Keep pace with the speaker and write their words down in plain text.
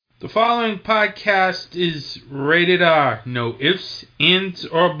following podcast is rated R. No ifs, ands,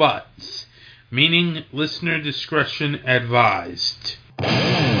 or buts. Meaning listener discretion advised.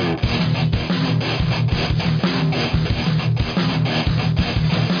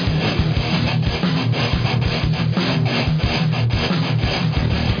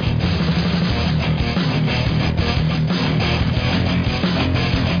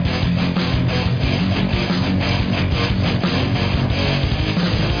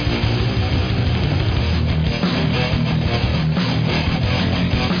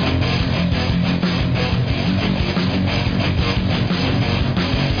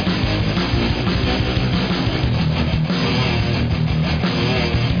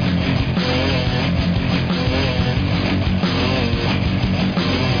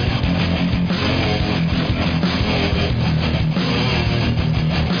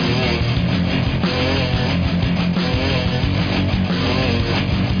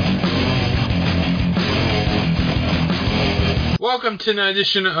 Welcome to an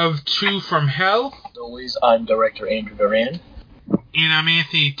edition of Two from Hell. As always, I'm Director Andrew Duran. And I'm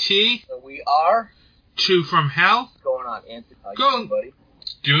Anthony T. So we are Two from Hell. What's going on, Anthony? How you doing, buddy?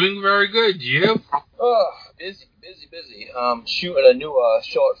 Doing very good. You? Oh, busy. Shooting a new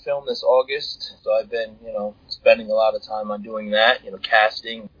short film this August. So I've been, spending a lot of time on doing that,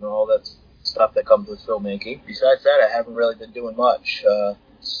 casting, all that stuff that comes with filmmaking. Besides that, I haven't really been doing much.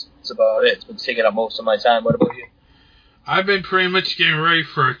 That's about it. It's been taking up most of my time. What about you? I've been pretty much getting ready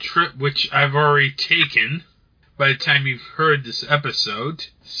for a trip which I've already taken by the time you've heard this episode.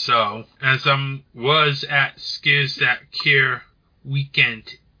 So, as I was at Scares That Care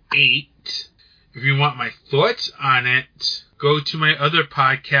Weekend 8, if you want my thoughts on it, go to my other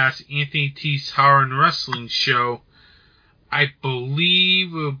podcast, Anthony T's Horror and Wrestling Show. I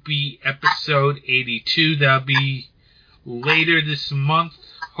believe it will be episode 82. That'll be later this month,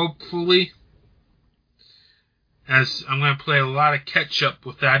 hopefully. As I'm going to play a lot of catch-up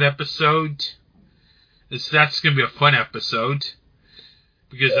with that episode. That's going to be a fun episode.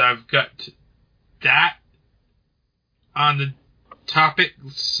 Because I've got that on the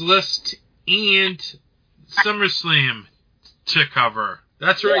topics list and SummerSlam to cover.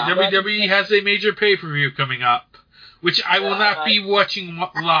 That's right, WWE has a major pay-per-view coming up. Which I will not be watching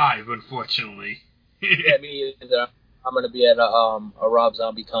live, unfortunately. Yeah, me either. I'm going to be at a Rob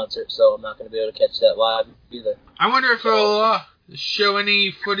Zombie concert, so I'm not going to be able to catch that live either. I wonder if it'll show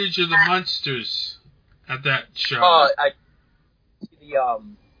any footage of the Munsters at that show. I see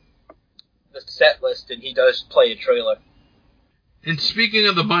the set list, and he does play a trailer. And speaking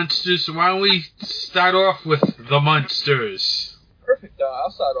of the Munsters, why don't we start off with the Munsters? Perfect. I'll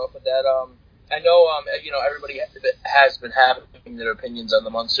start off with that. I know, everybody has been having their opinions on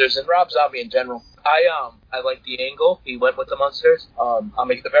the Munsters, and Rob Zombie in general. I like the angle he went with the Munsters. I'm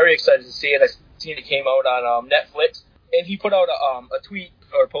very excited to see it. I seen it came out on Netflix, and he put out a tweet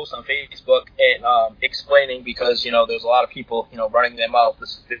or a post on Facebook and explaining because there's a lot of people running them out,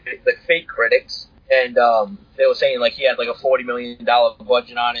 the fake critics, and they were saying like he had like a $40 million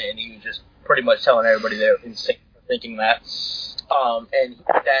budget on it, and he was just pretty much telling everybody they're insane for thinking that. And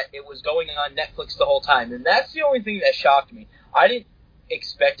that it was going on Netflix the whole time. And that's the only thing that shocked me. I didn't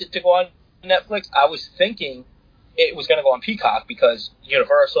expect it to go on Netflix. I was thinking it was going to go on Peacock because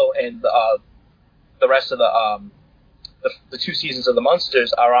Universal and the rest of the 2 seasons of the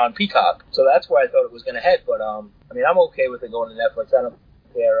Munsters are on Peacock. So that's where I thought it was going to head. But, I'm okay with it going to Netflix. I don't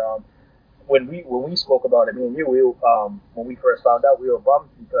care. When we spoke about it, me and you, when we first found out, we were bummed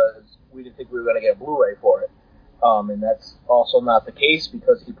because we didn't think we were going to get a Blu-ray for it. And that's also not the case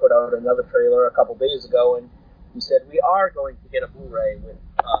because he put out another trailer a couple days ago, and he said we are going to get a Blu-ray with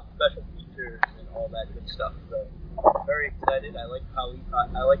special features and all that good stuff. So I'm very excited. I like how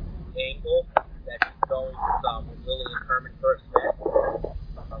I like the angle that he's going with Lily and Herman first met.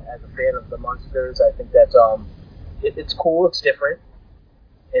 As a fan of the Munsters, I think that's it's cool. It's different,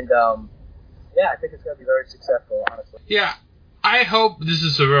 and I think it's going to be very successful. Honestly. Yeah, I hope this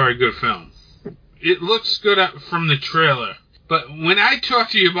is a very good film. It looks good from the trailer. But when I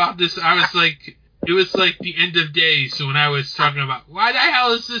talked to you about this, I was like, it was like the end of days when I was talking about, why the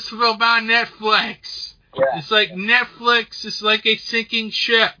hell is this film on Netflix? Yeah. It's like Netflix is like a sinking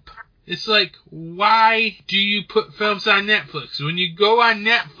ship. It's like, why do you put films on Netflix? When you go on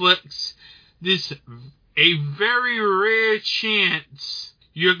Netflix, there's a very rare chance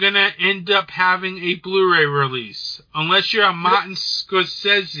you're going to end up having a Blu-ray release. Unless you're a Martin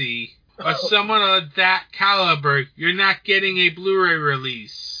Scorsese or someone of that caliber, you're not getting a Blu-ray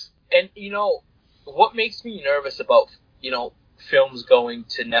release. And, what makes me nervous about, films going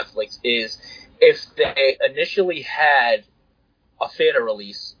to Netflix is if they initially had a theater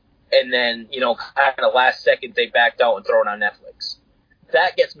release and then, you know, kind of last second they backed out and throw it on Netflix.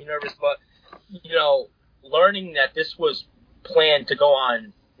 That gets me nervous, but, you know, learning that this was planned to go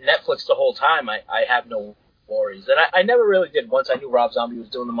on Netflix the whole time, I have no worries. And I never really did once I knew Rob Zombie was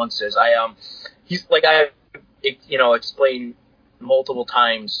doing the Munsters. He's like explained multiple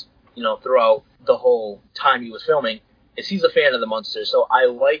times, you know, throughout the whole time he was filming, is he's a fan of the Munsters. So I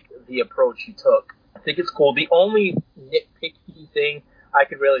like the approach he took. I think it's cool. The only nitpicky thing I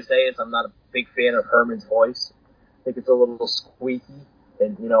could really say is I'm not a big fan of Herman's voice. I think it's a little squeaky.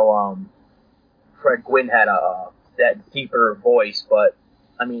 And, you know, Fred Gwynn had that deeper voice, but,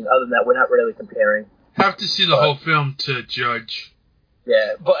 I mean, other than that, we're not really comparing. Have to see the whole film to judge.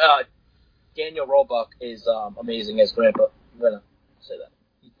 Yeah, but Daniel Roebuck is amazing as Grandpa. I'm going to say that.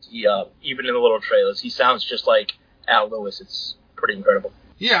 He, even in the little trailers, he sounds just like Al Lewis. It's pretty incredible.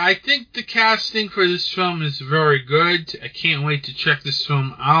 Yeah, I think the casting for this film is very good. I can't wait to check this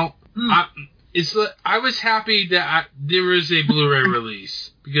film out. I was happy that there is a Blu-ray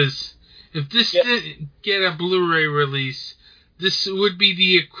release, because if this didn't get a Blu-ray release, this would be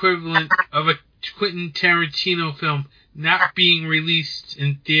the equivalent of a Quentin Tarantino film not being released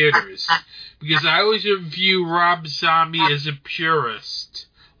in theaters. Because I always view Rob Zombie as a purist,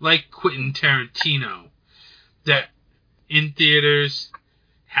 like Quentin Tarantino, that in theaters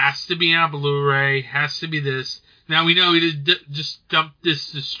has to be on Blu-ray, has to be this. Now we know he just dumped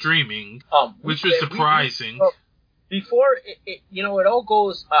this to streaming, which was surprising. Before it, you know, it all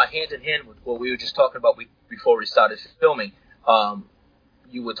goes hand in hand with what we were just talking about before we started filming.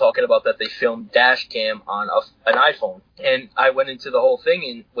 You were talking about that they filmed dash cam on an iPhone, and I went into the whole thing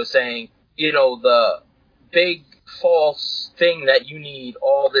and was saying, you know, the big false thing that you need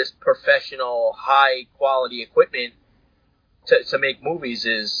all this professional, high quality equipment to make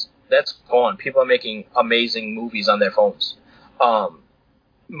movies that's gone. People are making amazing movies on their phones.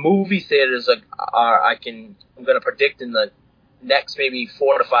 Movie theaters I'm going to predict in the next maybe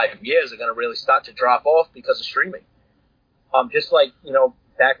 4 to 5 years are going to really start to drop off because of streaming. Just like, you know,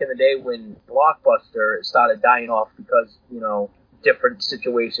 back in the day when Blockbuster started dying off because, you know, different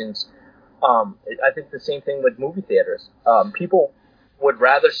situations. I think the same thing with movie theaters. People would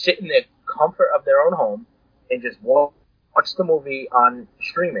rather sit in the comfort of their own home and just watch the movie on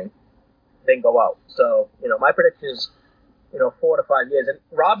streaming than go out. So, you know, my prediction is, you know, 4 to 5 years. And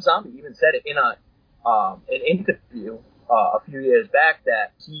Rob Zombie even said it in an interview a few years back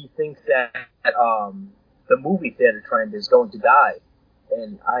that he thinks that the movie theater trend is going to die.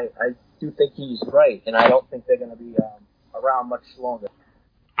 And I do think he's right, and I don't think they're going to be around much longer.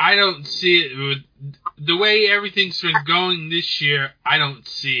 I don't see it. The way everything's been going this year, I don't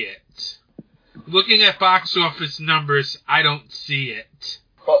see it. Looking at box office numbers, I don't see it.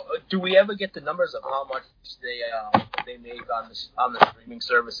 Well, do we ever get the numbers of how much they make on the streaming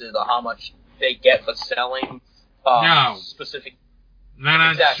services, or how much they get for selling no. specific? Not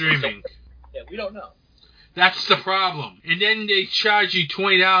on streaming. So, yeah, we don't know. That's the problem. And then they charge you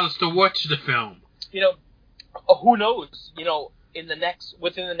 $20 to watch the film. You know, who knows? You know,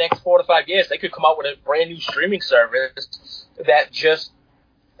 within the next 4 to 5 years, they could come out with a brand new streaming service that you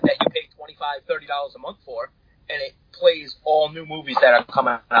pay $25, $30 a month for, and it plays all new movies that are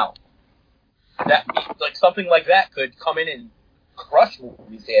coming out. That, like, something like that could come in and crush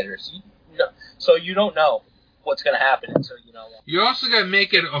movie theaters. So you don't know what's going to happen until you know. You also got to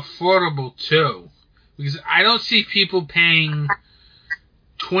make it affordable too, because I don't see people paying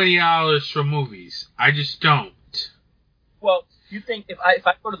 $20 for movies. I just don't. Well, you think if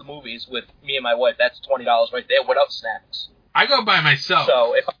I go to the movies with me and my wife, that's $20 right there without snacks. I go by myself.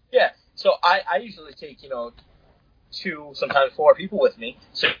 So I usually take, you know, 2, sometimes 4 people with me.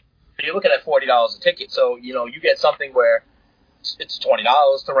 So you're looking at $40 a ticket. So, you know, you get something where it's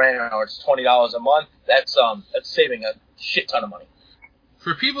 $20 to rent or it's $20 a month. That's saving a shit ton of money.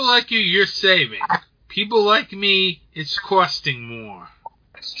 For people like you, you're saving. People like me, it's costing more.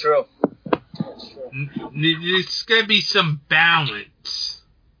 It's true. There's got to be some balance.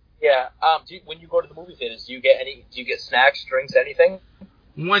 Yeah. When you go to the movie theaters, do you get snacks, drinks, anything?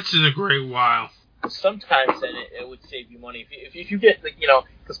 Once in a great while. Sometimes then it would save you money if you get, like, you know,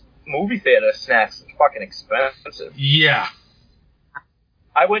 because movie theater snacks is fucking expensive. Yeah.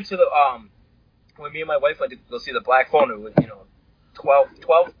 I went to the when me and my wife went to go see the Black Phone, it was, you know, 12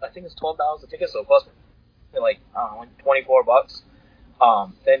 I think it's $12 a ticket, so plus like $24.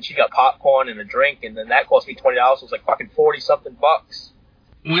 Then she got popcorn and a drink, and then that cost me $20. So it was like fucking $40-something.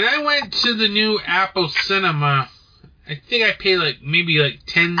 When I went to the new Apple Cinema, I think I paid maybe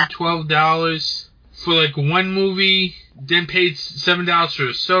 $10, $12 for one movie, then paid $7 for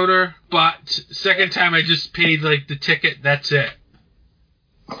a soda, but second time I just paid the ticket, that's it.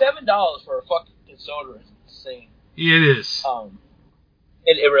 $7 for a fucking soda is insane. Yeah, it is.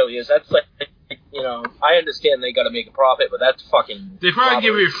 It really is. That's like, I understand they got to make a profit, but that's fucking. They probably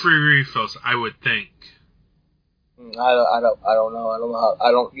give you free refills, I would think. I don't know. I don't know how.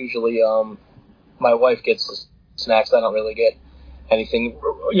 I don't usually. My wife gets the snacks. I don't really get anything.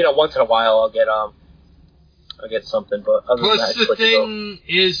 Once in a while I'll get something, but other than that, the thing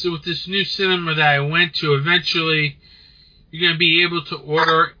is, with this new cinema that I went to, eventually you're going to be able to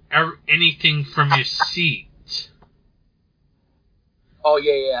order anything from your seat. Oh,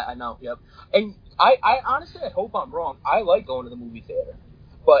 yeah, I know, yep. And I honestly, I hope I'm wrong. I like going to the movie theater,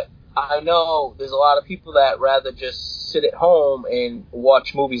 but I know there's a lot of people that rather just sit at home and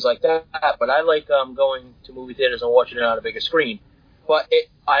watch movies like that, but I like going to movie theaters and watching it on a bigger screen. But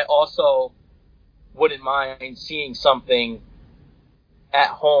I also wouldn't mind seeing something at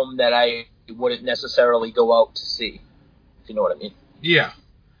home that I wouldn't necessarily go out to see, if you know what I mean. Yeah.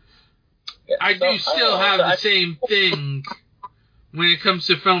 I do still have the same thing when it comes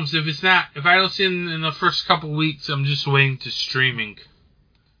to films. If I don't see it in the first couple weeks, I'm just waiting to streaming.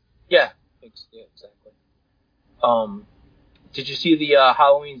 Yeah, exactly. Did you see the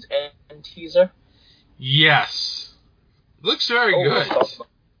Halloween's End teaser? Yes. Looks very good. It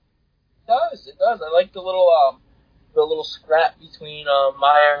does. I like the little scrap between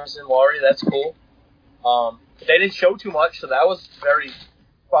Myers and Laurie. That's cool. They didn't show too much, so that was very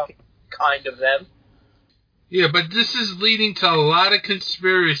fucking kind of them. Yeah, but this is leading to a lot of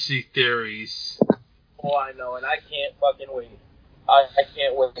conspiracy theories. Oh, I know, and I can't fucking wait. I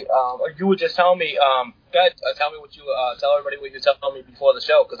can't wait. You were just telling me, tell me what you tell everybody what you were telling me before the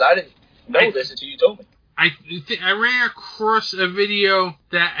show, because I didn't know this until you told me. I ran across a video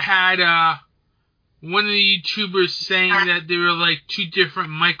that had one of the YouTubers saying that there were like two different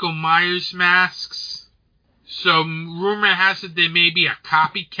Michael Myers masks. So rumor has it there may be a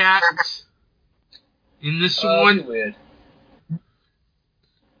copycat in this one. Weird.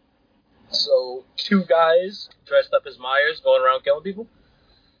 So, two guys dressed up as Myers going around killing people?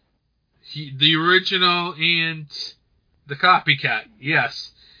 The original and the copycat,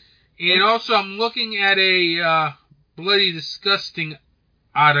 yes. And also, I'm looking at a Bloody Disgusting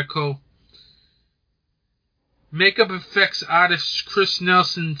article. Makeup effects artist Chris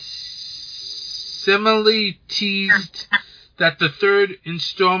Nelson similarly teased that the third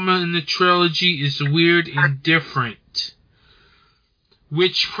installment in the trilogy is weird and different,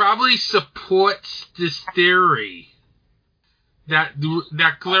 which probably supports this theory, that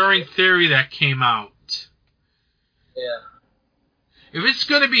glaring theory that came out. Yeah. If it's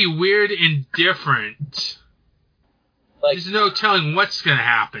going to be weird and different, there's no telling what's going to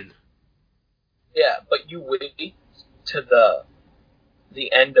happen. Yeah, but you wait to the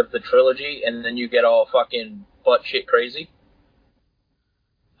end of the trilogy, and then you get all fucking butt shit crazy.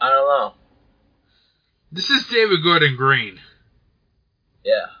 I don't know. This is David Gordon Green.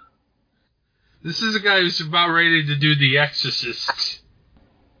 Yeah. This is a guy who's about ready to do The Exorcist.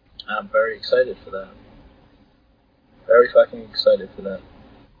 I'm very excited for that. Very fucking excited for that.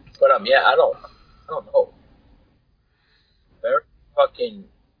 But yeah, I don't know. Very fucking.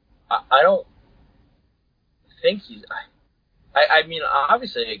 I don't think he's. I mean,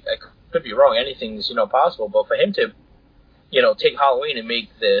 obviously, I could be wrong. Anything's possible. But for him to, take Halloween and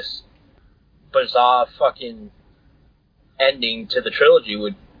make this bizarre fucking ending to the trilogy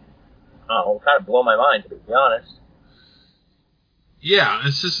would, kind of blow my mind, to be honest. Yeah,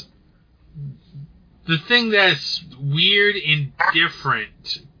 it's just the thing that's weird and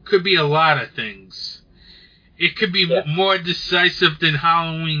different could be a lot of things. It could be more decisive than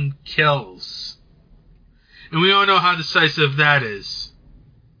Halloween Kills. And we all know how decisive that is.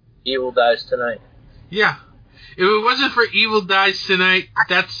 Evil Dies Tonight. Yeah. If it wasn't for Evil Dies Tonight,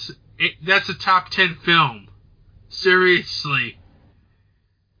 that's a top 10 film. Seriously.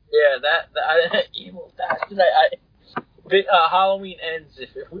 Yeah, that Evil Dies Tonight. Halloween Ends.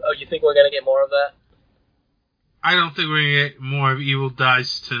 You think we're gonna get more of that? I don't think we're gonna get more of Evil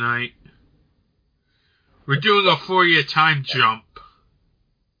Dies Tonight. We're doing a 4-year time jump.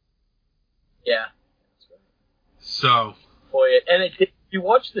 Yeah. So. Boy, and if you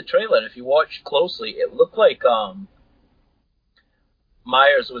watch the trailer, and if you watch closely, it looked like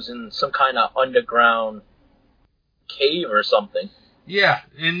Myers was in some kind of underground cave or something. Yeah,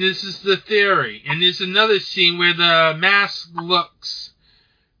 and this is the theory. And there's another scene where the mask looks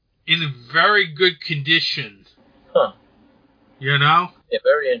in very good condition. Huh. You know? Yeah,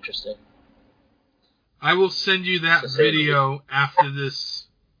 very interesting. I will send you that video after this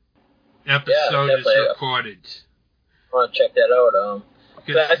episode is recorded. I want to check that out.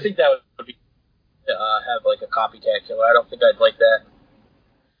 I think that would be have like a copycat killer. I don't think I'd like that.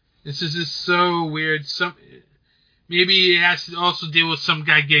 This is just so weird. Maybe it has to also deal with some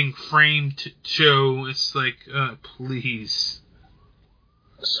guy getting framed too. It's like, please.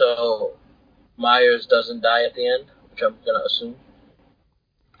 So, Myers doesn't die at the end, which I'm gonna assume.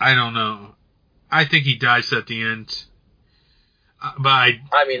 I don't know. I think he dies at the end. But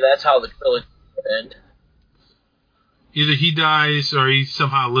I mean, that's how the trilogy would end. Either he dies or he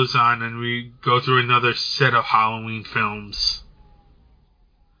somehow lives on and we go through another set of Halloween films.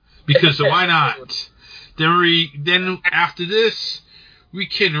 Because why not? Then after this, we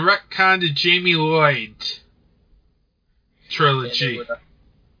can retcon the Jamie Lloyd trilogy.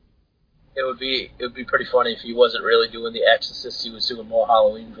 It would be pretty funny if he wasn't really doing The Exorcist. He was doing more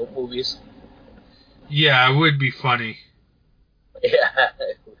Halloween movies. Yeah, it would be funny. Yeah.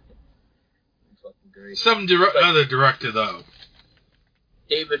 Fucking great. Some other director, though.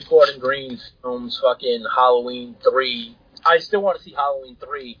 David Gordon Green films fucking Halloween 3. I still want to see Halloween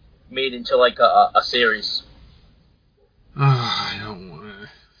 3 made into like a series. Oh, I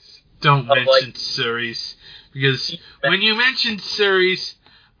don't mention series. Because when you mention series,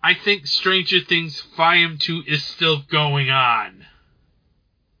 I think Stranger Things Volume 2 is still going on.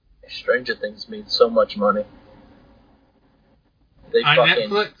 Stranger Things made so much money. On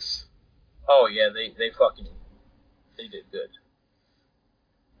Netflix? Oh, yeah, they did good.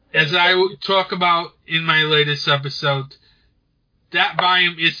 As I talk about in my latest episode, that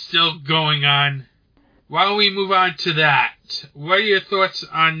volume is still going on. Why don't we move on to that? What are your thoughts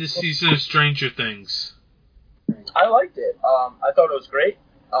on this season of Stranger Things? I liked it. I thought it was great.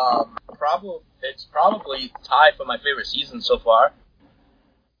 It's probably tied for my favorite season so far.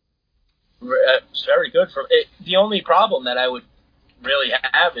 It's very good for it. The only problem that I would really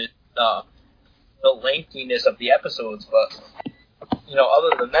have is the lengthiness of the episodes, but other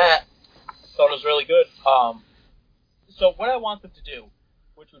than that, I thought it was really good. So what I want them to do,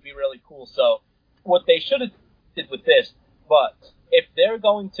 which would be really cool, so what they should have did with this, but if they're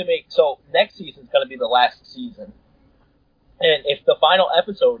going to next season's going to be the last season, and if the final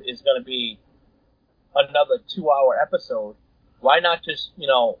episode is going to be another 2-hour episode, why not just,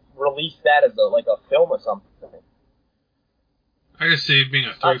 release that as a film or something? I could see it being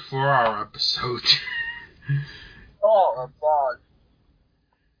a 3-4 hour episode. Oh, my God.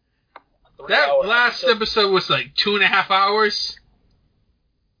 That last episode was like 2.5 hours.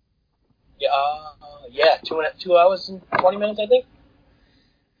 Yeah, 2 hours and 20 minutes, I think.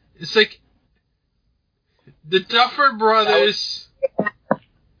 It's like the Duffer Brothers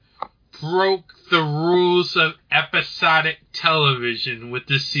broke the rules of episodic television with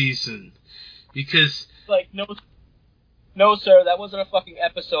this season because, no, sir, that wasn't a fucking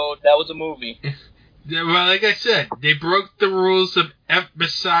episode. That was a movie. Well, like I said, they broke the rules of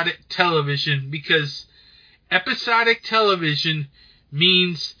episodic television because episodic television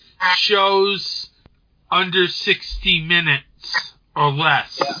means shows under 60 minutes or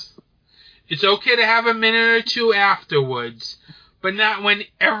less. Yeah. It's okay to have a minute or two afterwards, but not when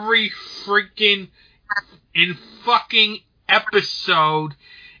every freaking fucking episode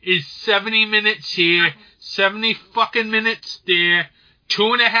is 70 minutes here, 70 fucking minutes there,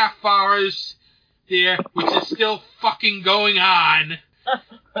 2.5 hours there, which is still fucking going on.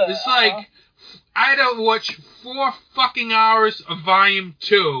 It's like, I don't watch 4 fucking hours of Volume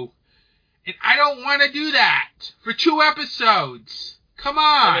 2, and I don't want to do that for 2 episodes. Come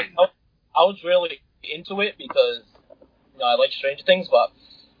on. I was really into it because, I like Stranger Things, but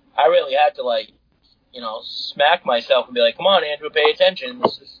I really had to, smack myself and be like, come on, Andrew, pay attention.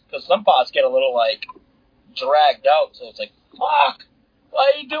 Because some parts get a little, dragged out, so it's like, fuck,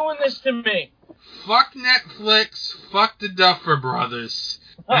 why are you doing this to me? Fuck Netflix, fuck the Duffer Brothers.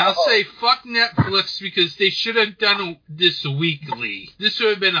 And I'll say fuck Netflix because they should have done this weekly. This would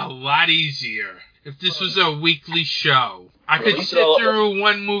have been a lot easier if this was a weekly show. I could sit through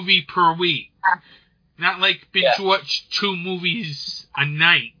 1 movie per week. Not binge watch 2 movies a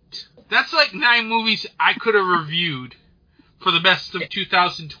night. That's 9 movies I could have reviewed for the best of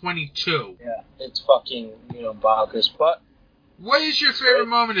 2022. Yeah, it's fucking, bonkers. But what is your favorite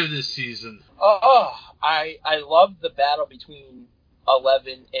moment of this season? I love the battle between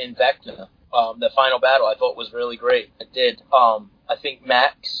Eleven and Vecna. The final battle I thought was really great. I did. I think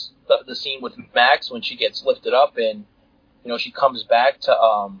Max, the scene with Max when she gets lifted up and she comes back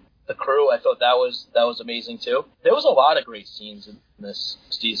to the crew. I thought that was amazing too. There was a lot of great scenes in this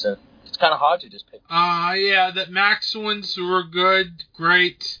season. It's kind of hard to just pick. Yeah, the Max ones were good,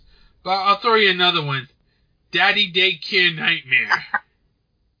 great. But I'll throw you another one. Daddy Daycare Nightmare.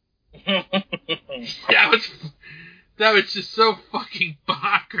 That was just so fucking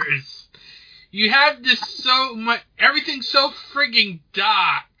bonkers. You have this everything's so frigging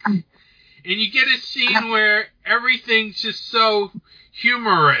dark. And you get a scene where everything's just so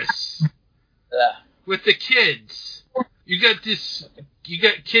humorous. Yeah. With the kids. You got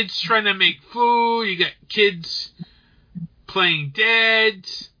kids trying to make food, you got kids playing dead,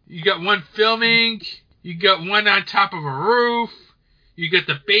 you got one filming, you got one on top of a roof, you got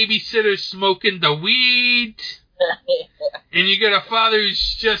the babysitter smoking the weed, and you got a father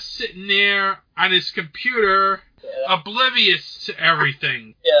who's just sitting there on his computer, oblivious to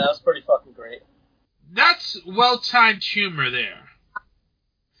everything. Yeah, that was pretty fucking great. That's well-timed humor there.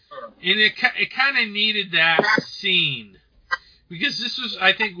 And it kind of needed that scene. Because this was,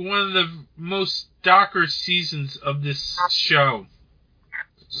 I think, one of the most darker seasons of this show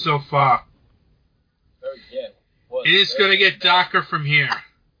so far. Yeah. And it's going to get darker from here.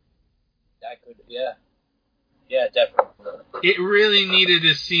 Yeah. Yeah, definitely. It really needed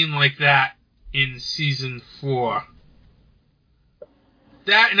a scene like that in season 4.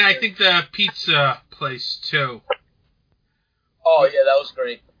 That, and I think the pizza place, too. Oh, yeah, that was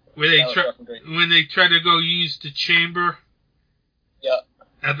great. When they try to go use the chamber. Yeah.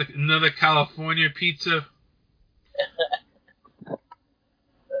 At another California pizza. Yeah.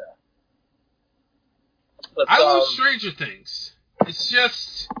 I love Stranger Things. It's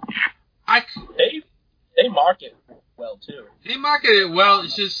just they market well too. They market it well.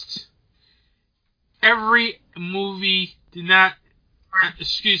 It's just every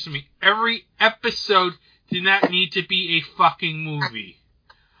episode did not need to be a fucking movie.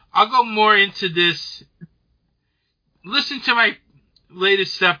 I'll go more into this. Listen to my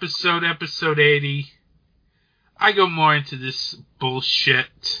latest episode, episode 80. I go more into this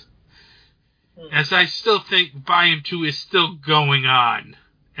bullshit. As I still think Volume 2 is still going on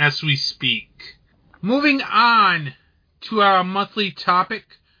as we speak. Moving on to our monthly topic.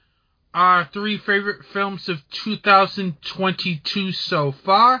 Our 3 favorite films of 2022 so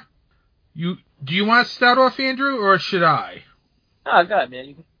far. Do you want to start off, Andrew, or should I? Oh, go ahead,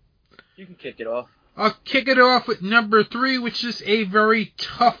 man. You can kick it off. I'll kick it off with number 3, which is a very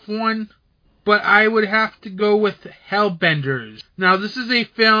tough one, but I would have to go with Hellbenders. Now, this is a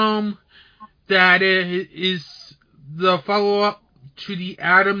film that is the follow-up to the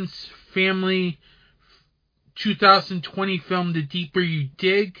Addams Family 2020 film, The Deeper You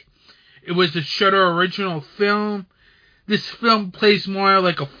Dig. It was a Shudder original film. This film plays more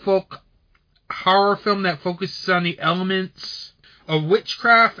like a folk horror film that focuses on the elements of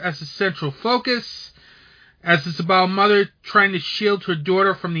witchcraft as a central focus, as it's about a mother trying to shield her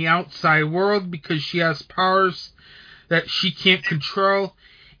daughter from the outside world because she has powers that she can't control.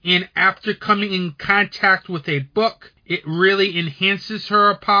 And after coming in contact with a book, it really enhances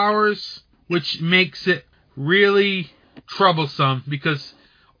her powers, which makes it really troublesome because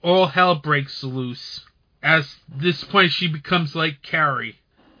all hell breaks loose. At this point, she becomes like Carrie.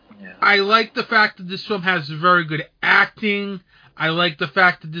 Yeah. I like the fact that this film has very good acting. I like the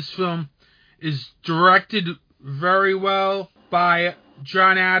fact that this film is directed very well by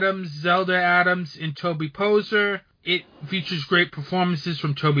John Adams, Zelda Adams, and Toby Poser. It features great performances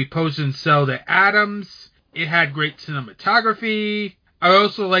from Toby Poser and Zelda Adams. It had great cinematography. I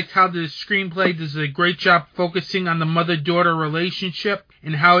also liked how the screenplay does a great job focusing on the mother-daughter relationship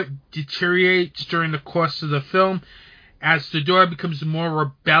and how it deteriorates during the course of the film as the daughter becomes more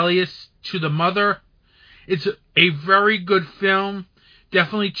rebellious to the mother. It's a very good film.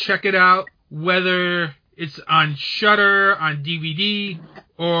 Definitely check it out, whether it's on Shudder, on DVD,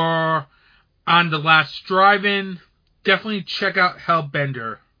 or on The Last Drive-In. Definitely check out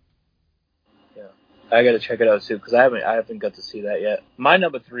Hellbender. Yeah, I gotta check it out too because I haven't got to see that yet. My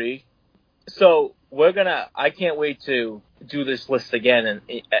number 3. So I can't wait to do this list again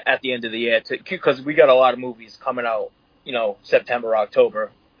at the end of the year because we got a lot of movies coming out. September,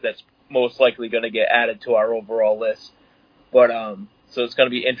 October. That's most likely going to get added to our overall list. But so it's going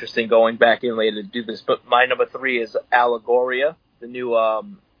to be interesting going back in later to do this. But my number 3 is Allegoria, the new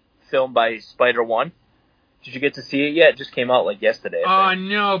film by Spider One. Did you get to see it yet? It just came out like yesterday.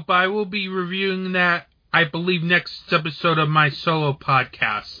 No, but I will be reviewing that, I believe, next episode of my solo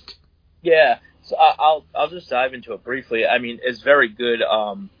podcast. Yeah, so I'll just dive into it briefly. I mean, it's very good.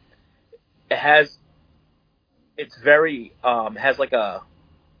 It's very has like a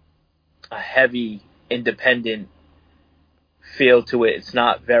heavy independent feel to it. It's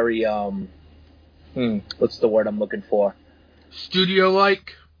not very what's the word I'm looking for?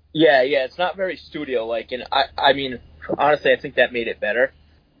 Studio-like? Yeah, it's not very studio-like, and I mean, honestly, I think that made it better.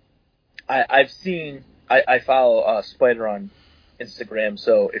 I follow Spider on Instagram,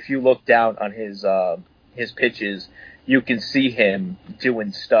 so if you look down on his pitches, you can see him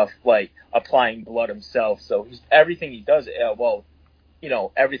doing stuff like applying blood himself. So everything he does,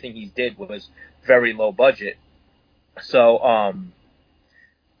 everything he did was very low budget. So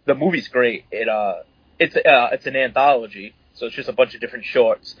the movie's great. It's an anthology, so it's just a bunch of different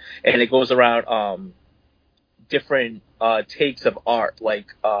shorts, and it goes around different takes of art, like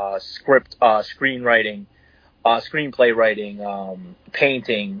screenwriting, screenplay writing,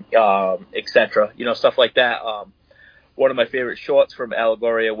 painting, etc. Stuff like that. One of my favorite shorts from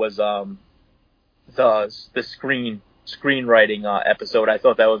Allegoria was the screenwriting episode. I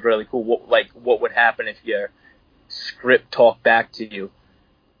thought that was really cool. What would happen if your script talked back to you?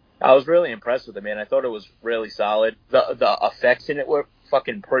 I was really impressed with it, man. I thought it was really solid. The effects in it were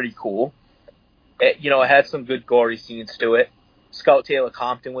fucking pretty cool. It had some good gory scenes to it. Scout Taylor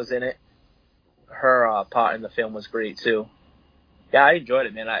Compton was in it. Her part in the film was great too. Yeah, I enjoyed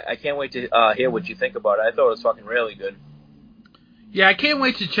it, man. I can't wait to hear what you think about it. I thought it was fucking really good. Yeah, I can't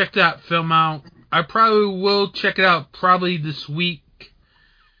wait to check that film out. I probably will check it out probably this week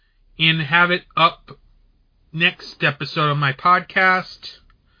and have it up next episode of my podcast,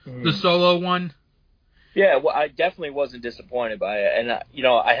 the solo one. Yeah, well, I definitely wasn't disappointed by it, and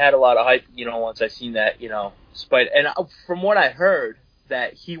I had a lot of hype. Once I seen that, and from what I heard,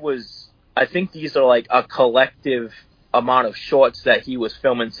 that he was. I think these are like a collective amount of shorts that he was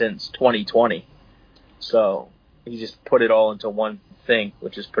filming since 2020. So he just put it all into one thing,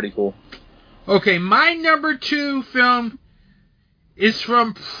 which is pretty cool. Okay, my number 2 film is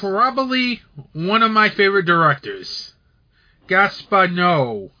from probably one of my favorite directors, Gaspar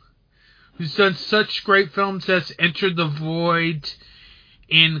Noé, who's done such great films as Enter the Void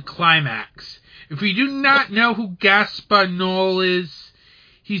and Climax. If you do not know who Gaspar Noé is,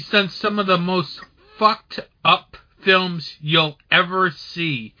 he's done some of the most fucked up films you'll ever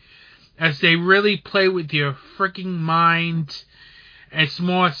see, as they really play with your freaking mind. It's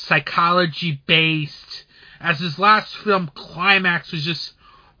more psychology based, as his last film, Climax, was just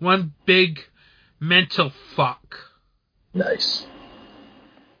one big mental fuck. Nice.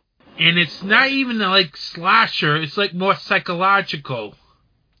 And it's not even like slasher, it's like more psychological.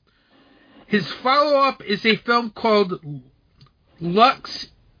 His follow-up is a film called Lux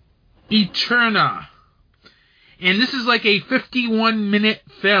Eterna. And this is like a 51-minute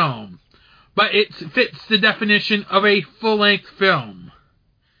film, but it fits the definition of a full-length film.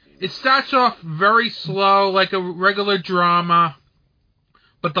 It starts off very slow, like a regular drama,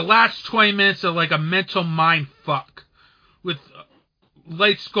 but the last 20 minutes are like a mental mind fuck, with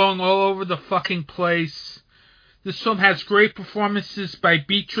lights going all over the fucking place. This film has great performances by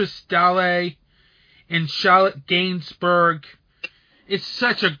Beatrice Dalle and Charlotte Gainsbourg. It's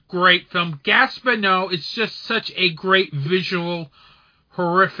such a great film. Gaspar Noé is just such a great visual,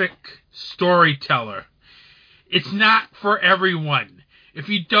 horrific storyteller. It's not for everyone. If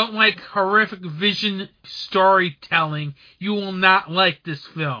you don't like horrific vision storytelling, you will not like this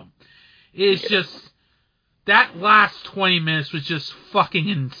film. It's just, that last 20 minutes was just fucking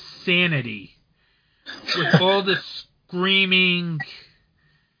insanity. With all this screaming,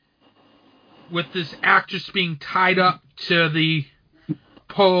 with this actress being tied up to the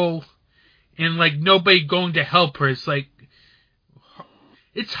pole, and like nobody going to help her.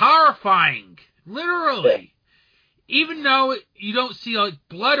 It's horrifying. Literally. Even though you don't see like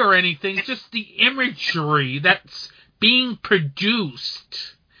blood or anything, it's just the imagery that's being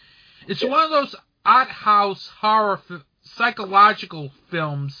produced. It's one of those art house horror psychological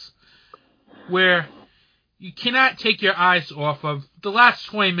films where you cannot take your eyes off of. The last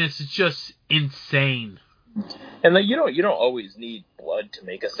 20 minutes is just insane. And you don't always need blood to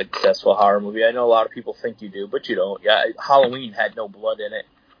make a successful horror movie. I know a lot of people think you do, but you don't. Yeah, Halloween had no blood in it,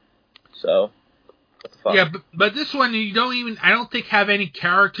 so. What the fuck? Yeah, but this one you don't even, I don't think, have any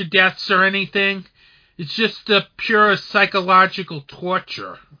character deaths or anything. It's just the pure psychological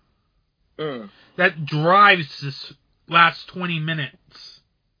torture that drives this last 20 minutes.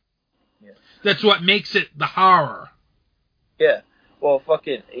 Yeah. That's what makes it the horror. Yeah. Well,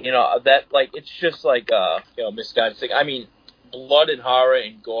 fucking, that, like, it's just like, misguided thing. I mean, blood and horror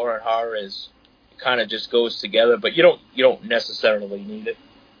and gore and horror is kind of just goes together, but you don't necessarily need it.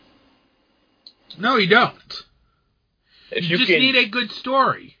 No, you don't. You just need a good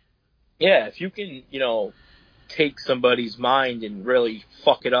story. Yeah, if you can, take somebody's mind and really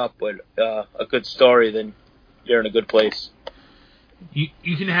fuck it up with a good story, then you're in a good place.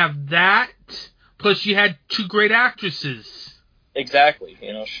 You can have that, plus you had 2 great actresses. Exactly.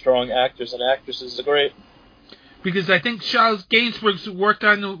 Strong actors and actresses are great. Because I think Charles Gainsbourg's worked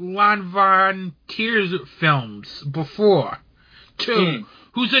on the Lon Von Trier films before, too.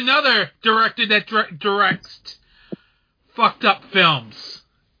 Who's another director that directs fucked up films.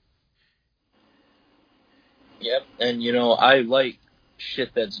 Yep, and I like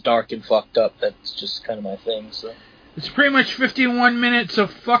shit that's dark and fucked up. That's just kind of my thing. So it's pretty much 51 minutes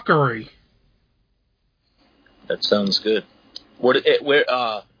of fuckery. that sounds good. Where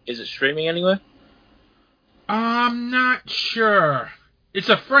is it streaming anywhere? I'm not sure. It's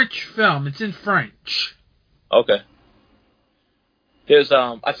a French film. It's in French. Okay. There's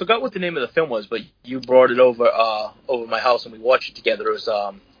I forgot what the name of the film was, but you brought it over my house and we watched it together. It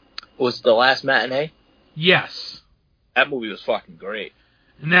was The Last Matinee? Yes. That movie was fucking great.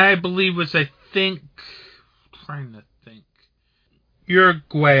 And that, I believe, was, I'm trying to think.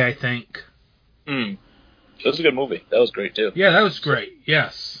 Uruguay, I think. It was a good movie. That was great, too. Yeah, that was great.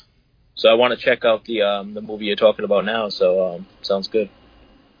 Yes. So I want to check out the movie you're talking about now, so sounds good.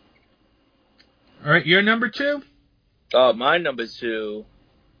 All right, your number 2? My number 2,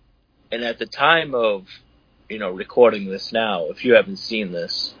 and at the time of, recording this now, if you haven't seen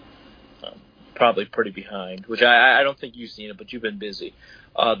this, probably pretty behind, which I don't think you've seen it, but you've been busy.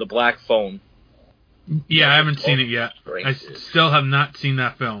 The Black Phone. Yeah, I haven't seen it yet. Great, I still have not seen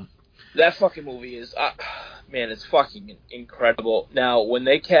that film. That fucking movie is, man, it's fucking incredible. Now, when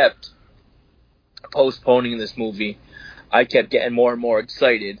they kept postponing this movie, I kept getting more and more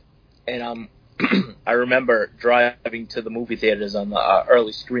excited, and I remember driving to the movie theaters on the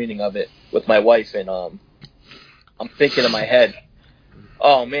early screening of it with my wife, and I'm thinking in my head,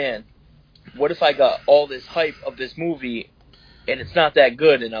 oh man, what if I got all this hype of this movie and it's not that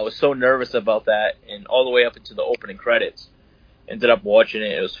good? And I was so nervous about that, and all the way up into the opening credits. Ended up watching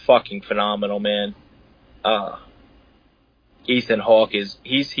it. It was fucking phenomenal, man. Ethan Hawke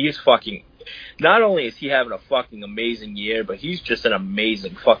he's fucking. Not only is he having a fucking amazing year, but he's just an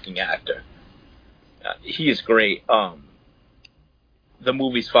amazing fucking actor. He is great. The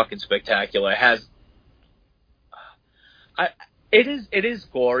movie's fucking spectacular. It is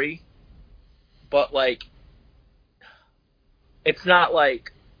gory, but like, it's not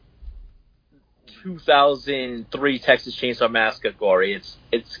like 2003 Texas Chainsaw Massacre gory.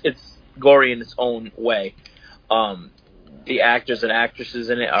 It's gory in its own way. The actors and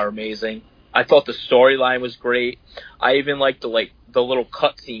actresses in it are amazing. I thought the storyline was great. I even liked the little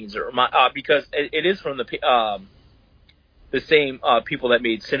cutscenes, because it is from the same people that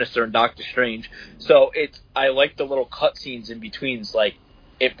made Sinister and Doctor Strange. So I like the little cutscenes in betweens. Like,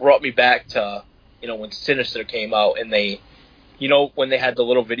 it brought me back to when Sinister came out, and they when they had the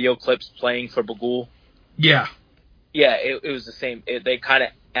little video clips playing for Bagul. Yeah. Yeah, it was the same. They kind of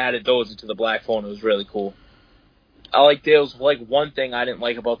added those into the Black Phone. It was really cool. There was one thing I didn't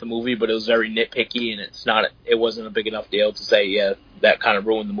like about the movie, but it was very nitpicky, and it wasn't a big enough deal to say, yeah, that kind of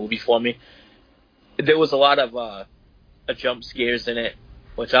ruined the movie for me. There was a lot of jump scares in it,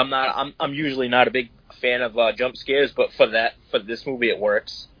 which I'm usually not a big fan of jump scares, but for this movie it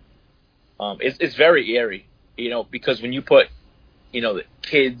works. It's very eerie, because when you put the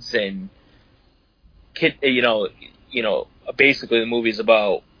kids and basically the movie's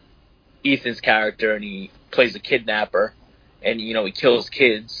about Ethan's character, and he plays a kidnapper, and he kills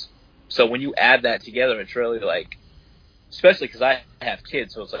kids. So when you add that together, it's really especially because I have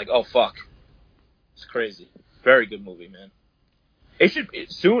kids, so it's like, oh fuck, it's crazy. Very good movie, man. It should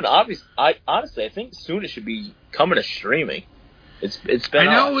soon. Obviously, honestly, I think soon it should be coming to streaming. It's been.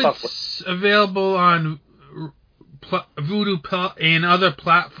 I know it's available on Vudu and other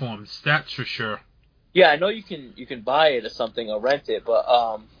platforms. That's for sure. Yeah, I know you can buy it or something or rent it, but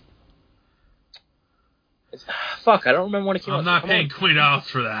fuck, I don't remember when it came out. I'm not paying $20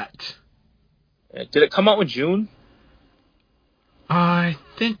 for that. Did it come out in June? I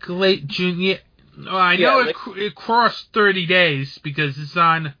think late June. Yeah. I know it crossed 30 days because it's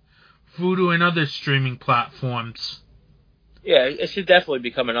on Vudu and other streaming platforms. Yeah, it should definitely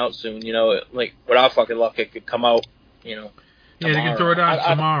be coming out soon. Without fucking luck, it could come out. Tomorrow. Yeah, they can throw it out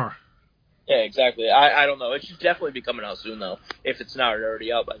tomorrow. Yeah, exactly. I don't know. It should definitely be coming out soon, though. If it's not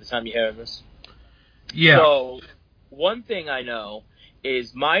already out by the time you're hearing this. Yeah. So, one thing I know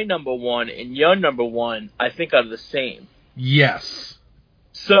is my number one and your number one, I think, are the same. Yes.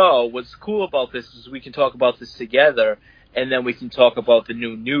 So, what's cool about this is we can talk about this together, and then we can talk about the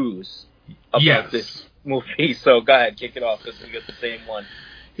new news about this movie. So, go ahead, kick it off, because we got the same one.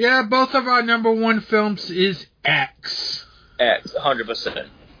 Yeah, both of our number one films is X. X, 100%.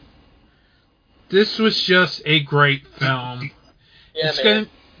 This was just a great film. Yeah, it's going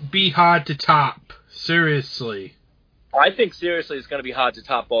to be hard to top. Seriously. I think seriously it's going to be hard to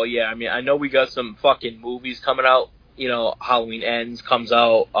top all year. I mean, I know we got some fucking movies coming out. Halloween Ends comes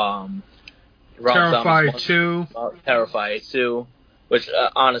out. Terrifier 2. Terrifier 2. Which,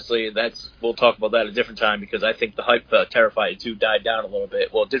 honestly, we'll talk about that at a different time, because I think the hype for Terrifier 2 died down a little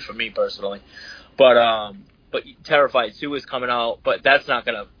bit. Well, it did for me personally. But, but Terrified 2 is coming out, but that's not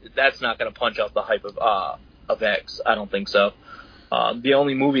gonna punch out the hype of X. I don't think so. The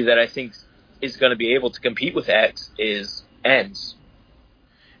only movie that I think is gonna be able to compete with X is Ends.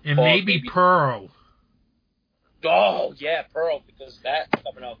 And maybe Pearl. Oh yeah, Pearl, because that's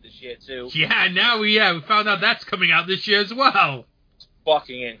coming out this year too. Yeah, now we found out that's coming out this year as well. It's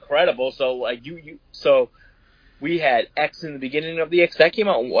fucking incredible. So like so we had X in the beginning of the X. That came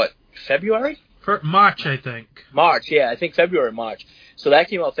out in what, February? March, I think. March, yeah, I think February, March. So that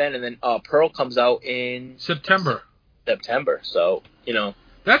came out then, and then Pearl comes out in September. So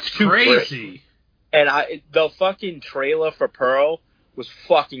that's crazy. And the fucking trailer for Pearl was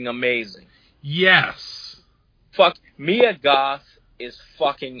fucking amazing. Yes. Fuck, Mia Goth is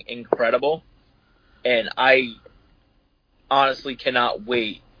fucking incredible, and I honestly cannot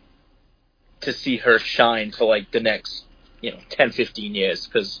wait to see her shine for like the next 10, 15 years,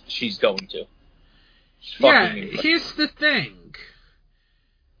 because she's going to. Yeah, here's the thing.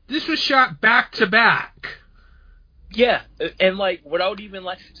 This was shot back to back. Yeah, and like without even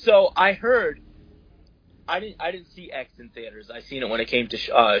like. So I heard. I didn't see X in theaters. I seen it when it came to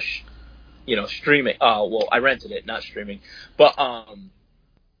streaming. Well, I rented it, not streaming. But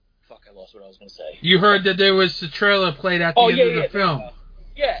fuck, I lost what I was gonna say. You heard that there was the trailer played at the end of the film.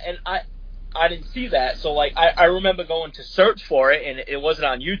 Yeah, and I didn't see that. So like I remember going to search for it, and it wasn't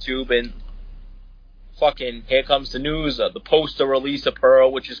on YouTube, and. Fucking, here comes the news of the poster release of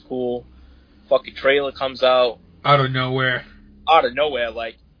Pearl, which is cool. Fucking trailer comes out. Out of nowhere,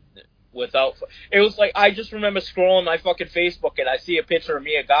 like, without... It was like, I just remember scrolling my fucking Facebook, and I see a picture of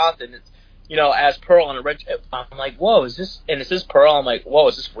Mia Goth, and it's, as Pearl on a red... I'm like, whoa, is this... And it says Pearl, I'm like, whoa,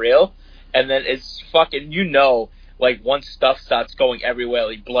 is this real? And then it's fucking, like, once stuff starts going everywhere,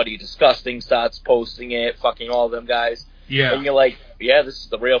 like, Bloody Disgusting starts posting it, fucking all of them guys. Yeah. And you're like, yeah, this is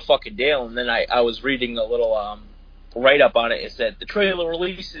the real fucking deal. And then I was reading a little write-up on it. It said, the trailer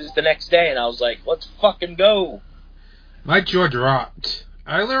releases the next day. And I was like, let's fucking go. My jaw dropped.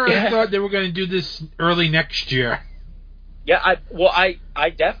 I literally thought they were going to do this early next year. Yeah, I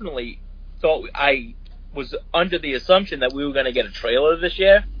definitely thought... I was under the assumption that we were going to get a trailer this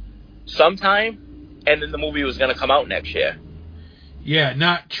year sometime. And then the movie was going to come out next year. Yeah,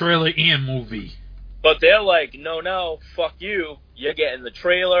 not trailer and movie. But they're like, no, fuck you. You're getting the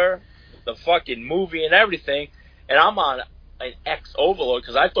trailer, the fucking movie, and everything. And I'm on an X overload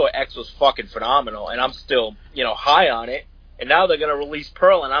because I thought X was fucking phenomenal, and I'm still, high on it. And now they're gonna release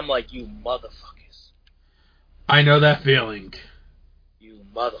Pearl, and I'm like, you motherfuckers. I know that feeling. You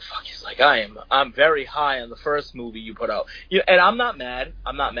motherfuckers. Like I'm very high on the first movie you put out. And I'm not mad.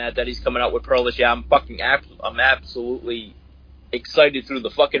 I'm not mad that he's coming out with Pearl this year. I'm absolutely excited through the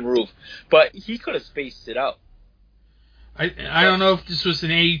fucking roof, but he could have spaced it out. I don't know if this was an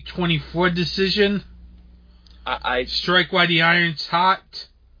A24 decision. I strike while the iron's hot.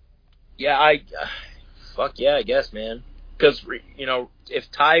 Yeah, fuck yeah, I guess, man. Because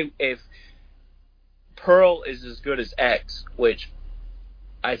if Pearl is as good as X, which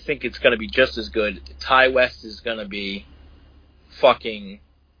I think it's gonna be just as good, Ty West is gonna be fucking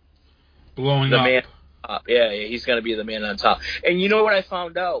blowing up. Man. Yeah, he's going to be the man on top. And you know what I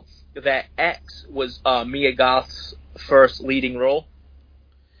found out? That X was Mia Goth's first leading role.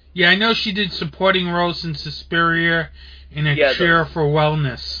 Yeah, I know she did supporting roles in Suspiria and A Cure for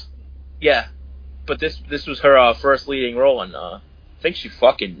Wellness. Yeah, but this was her first leading role, and I think she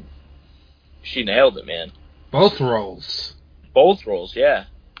nailed it, man. Both roles, yeah.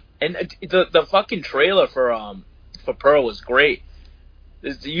 And the fucking trailer for Pearl was great.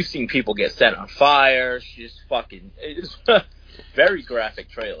 You've seen people get set on fire. She's fucking... It's a very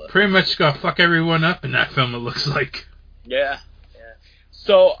graphic trailer. Pretty much gonna fuck everyone up in that film, it looks like. Yeah.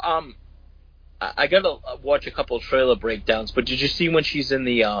 So, I gotta watch a couple of trailer breakdowns, but did you see when she's in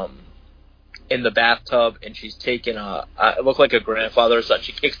the bathtub and she's taking it looked like a grandfather or something.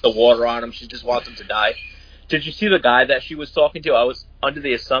 She kicks the water on him. She just wants him to die. Did you see the guy that she was talking to? I was under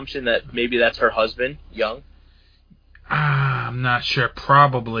the assumption that maybe that's her husband, Young. I'm not sure.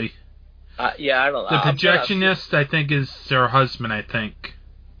 Probably. Yeah, I don't know. The projectionist, I think, is her husband, I think.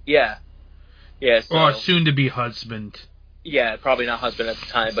 Yeah. Yeah. So, or soon-to-be husband. Yeah, probably not husband at the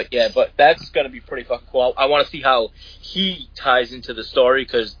time, but yeah, but that's going to be pretty fucking cool. I want to see how he ties into the story,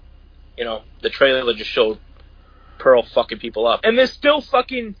 because, the trailer just showed Pearl fucking people up. And there's still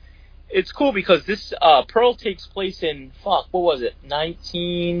fucking... It's cool because this Pearl takes place in, what was it,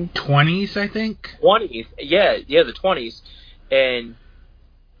 1920s, I think? 20s, yeah, the 20s. And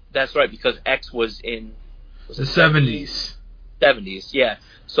that's right, because X was in... the 70s. 70s, yeah.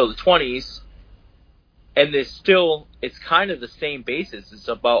 So the 20s, and there's still... It's kind of the same basis. It's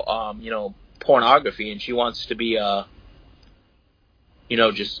about, pornography, and she wants to be,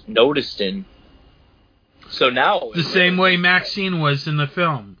 just noticed in. So now... The same way Maxine was in the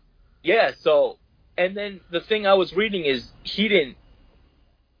film. Yeah, so... And then the thing I was reading is he didn't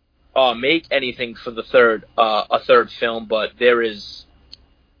make anything for the third film, but there is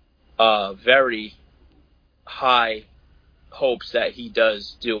very high hopes that he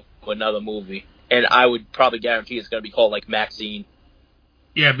does do another movie. And I would probably guarantee it's going to be called, like, Maxine.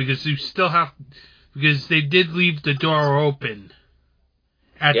 Yeah, because because they did leave the door open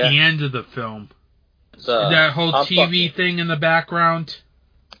at the end of the film. That whole TV thing in the background.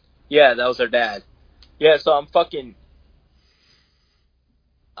 Yeah, that was her dad. Yeah, so I'm fucking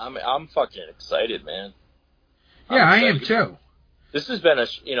excited, man. Yeah, I am too. This has been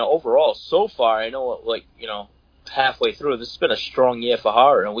overall so far, I know, halfway through, this has been a strong year for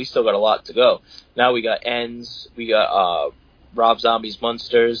horror, and we still got a lot to go. Now we got Ends, we got Rob Zombie's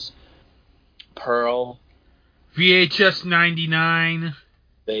Munsters, Pearl, VHS 99.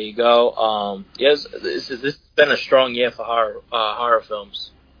 There you go. Yes, this has been a strong year for horror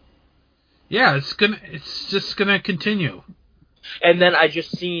films. Yeah, it's just gonna continue. And then I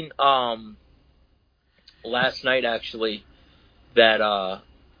just seen last night actually that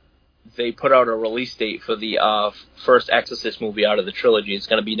they put out a release date for the first Exorcist movie out of the trilogy. It's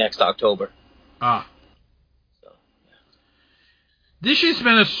gonna be next October. So, yeah. This year's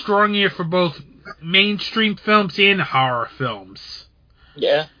been a strong year for both mainstream films and horror films.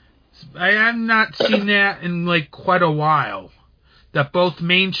 Yeah. I have not seen that in quite a while. That both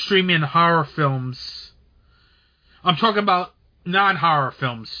mainstream and horror films, I'm talking about non-horror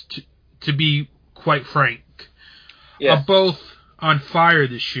films, to be quite frank, are both on fire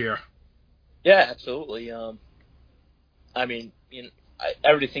this year. Yeah, absolutely. I mean,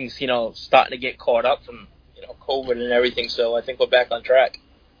 everything's starting to get caught up from COVID and everything, so I think we're back on track.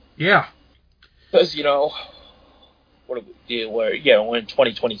 Yeah. Because what we're in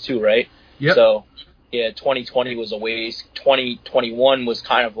 2022, right? Yep. So, yeah, 2020 was a waste. 2021 was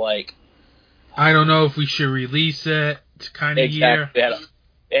kind of like... I don't know if we should release it kind of year.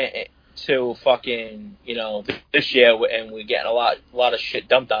 To fucking, this year, and we're getting a lot of shit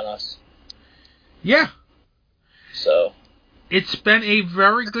dumped on us. Yeah. So... It's been a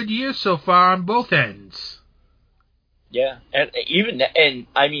very good year so far on both ends. Yeah, and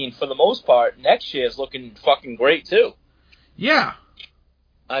I mean, for the most part, next year is looking fucking great, too. Yeah.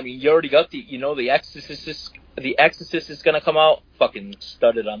 I mean, you already got the Exorcist is gonna come out. Fucking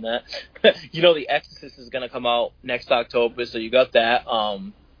studded on that. The Exorcist is gonna come out next October, so you got that.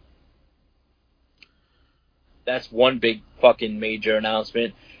 That's one big fucking major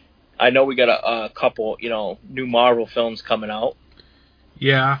announcement. I know we got a couple, new Marvel films coming out.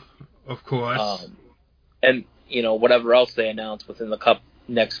 Yeah, of course. And whatever else they announce within the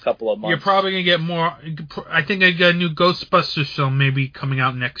next couple of months. You're probably going to get more. I think I got a new Ghostbusters film maybe coming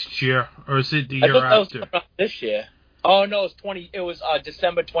out next year. Or is it the year after? That was this year. Oh, no, it was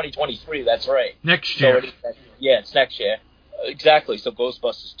December 2023. That's right. Next year. So it's next year. Exactly. So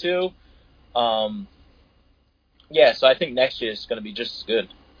Ghostbusters 2. Yeah, so I think next year is going to be just as good.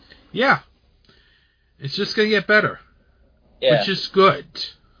 Yeah. It's just going to get better. Yeah. Which is good.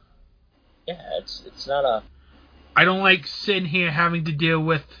 Yeah, it's not a... I don't like sitting here having to deal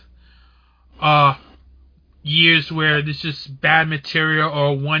with years where there's just bad material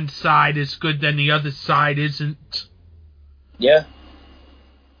or one side is good then the other side isn't. Yeah.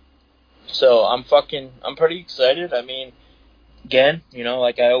 So I'm pretty excited. I mean, again,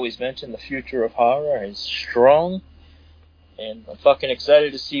 like I always mention, the future of horror is strong, and I'm fucking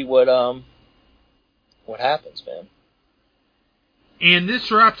excited to see what happens, man. And this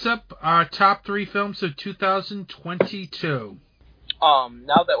wraps up our top 3 films of 2022. Now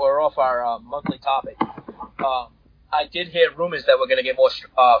that we're off our monthly topic, I did hear rumors that we're going to get more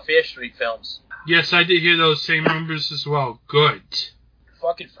Fear Street films. Yes, I did hear those same rumors as well. Good.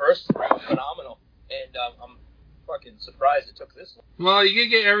 Fucking first 3 were phenomenal, and I'm fucking surprised it took this long. Well, you gotta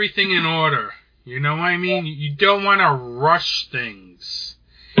get everything in order. You know what I mean? Yeah. You don't want to rush things.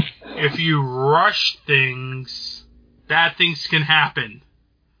 If you rush things... bad things can happen.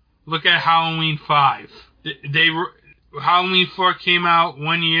 Look at Halloween 5. Halloween 4 came out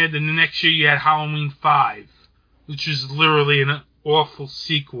one year, then the next year you had Halloween 5, which is literally an awful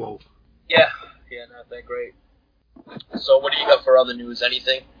sequel. Yeah, not that great. So what do you got for other news?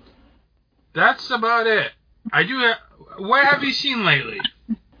 Anything? That's about it. What have you seen lately?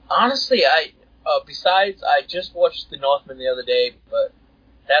 Honestly, besides, I just watched The Northman the other day, but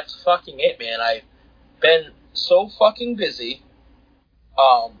that's fucking it, man. I've been so fucking busy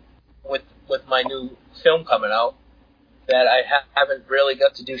with my new film coming out that I haven't really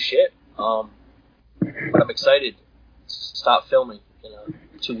got to do shit. But I'm excited to stop filming in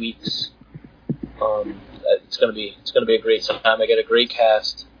 2 weeks. It's gonna be a great time. I get a great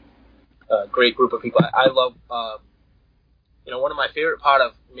cast, a great group of people. I love, one of my favorite part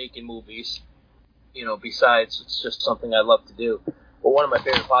of making movies, besides it's just something I love to do, but one of my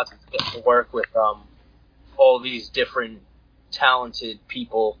favorite parts is getting to work with all these different talented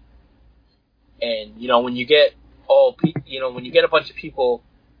people, and when you get when you get a bunch of people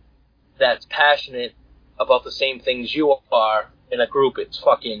that's passionate about the same things you are in a group, it's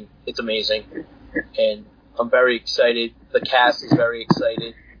amazing. And I'm very excited. The cast is very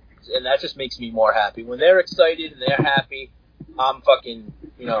excited. And that just makes me more happy. When they're excited and they're happy, I'm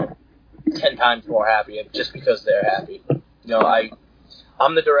 10 times more happy just because they're happy.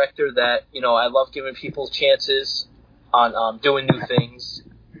 I'm the director that, I love giving people chances on doing new things.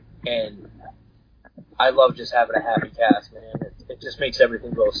 And I love just having a happy cast, man. It just makes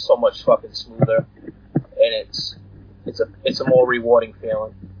everything go so much fucking smoother. And it's a more rewarding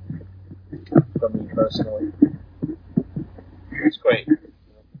feeling for me personally. It's great.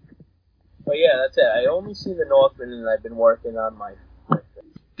 But yeah, that's it. I only see The Northman, and I've been working on my film.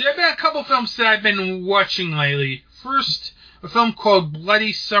 There have been a couple films that I've been watching lately. First, a film called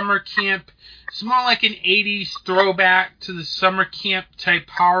Bloody Summer Camp. It's more like an 80s throwback to the summer camp type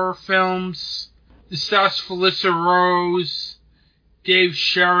horror films. It stars Felissa Rose, Dave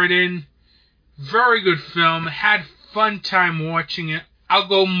Sheridan. Very good film. Had fun time watching it. I'll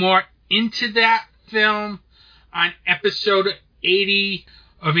go more into that film on episode 80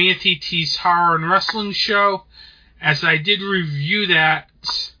 of Auntie T's Horror and Wrestling Show, as I did review that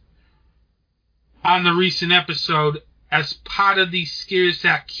on the recent episode as part of the Scares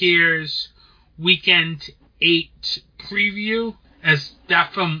That Cares Weekend 8 preview, as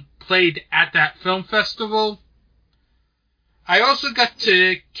that film played at that film festival. I also got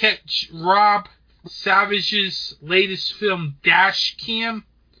to catch Rob Savage's latest film, Dash Cam,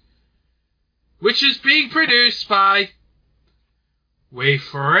 which is being produced by, wait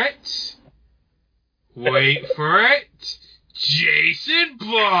for it, Jason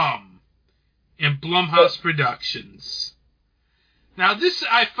Blum and Blumhouse Productions. Now this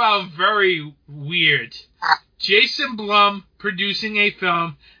I found very weird. Jason Blum producing a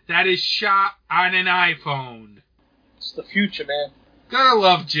film that is shot on an iPhone. It's the future, man. Gotta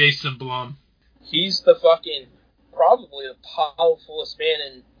love Jason Blum. He's probably the powerfulest man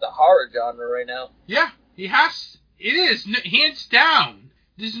in the horror genre right now. Yeah, he has. It is, hands down.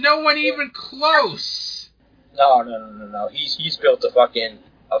 There's no one even close. No. He's built a fucking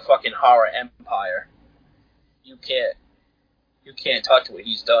horror empire. You can't touch what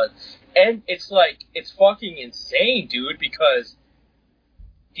he's done. And it's fucking insane, dude, because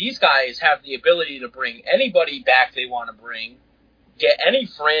these guys have the ability to bring anybody back they want to bring, get any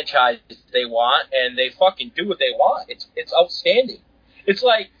franchise they want, and they fucking do what they want. It's outstanding. It's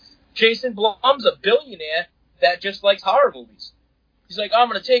like Jason Blum's a billionaire that just likes horror movies. He's like, I'm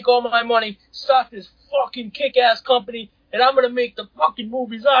gonna take all my money, start this fucking kick-ass company, and I'm gonna make the fucking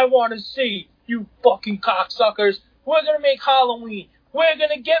movies I want to see, you fucking cocksuckers. We're gonna make Halloween. We're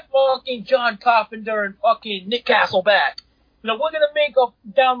gonna get fucking John Carpenter and fucking Nick Castle back. We're gonna make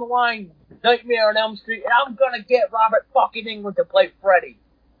down the line Nightmare on Elm Street, and I'm gonna get Robert fucking Englund to play Freddy.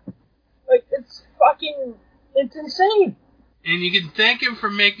 It's insane. And you can thank him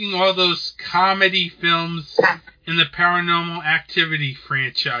for making all those comedy films in the Paranormal Activity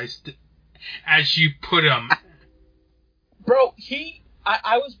franchise, as you put them. Bro,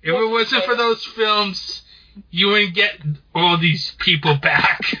 I was... If it wasn't for those films, you wouldn't get all these people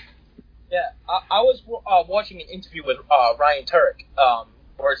back. Yeah, I was watching an interview with Ryan Turek,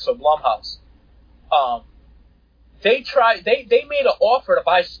 works for Blumhouse. They made an offer to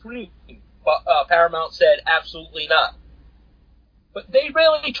buy Scream, but Paramount said absolutely not. But they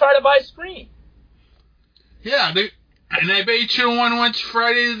really try to buy Scream. Yeah, and I bet you once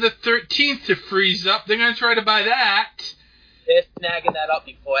Friday the 13th to freeze up, they're going to try to buy that. They're snagging that up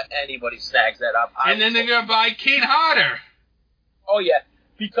before anybody snags that up. And then they're going to buy Kane Hodder. Oh, yeah,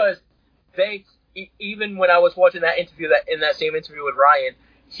 because they, even when I was watching that interview, in that same interview with Ryan,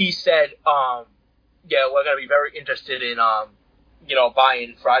 he said, yeah, we're going to be very interested in,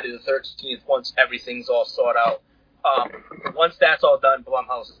 buying Friday the 13th once everything's all sorted out. Once that's all done,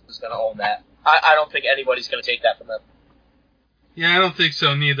 Blumhouse is going to own that. I don't think anybody's going to take that from them. Yeah, I don't think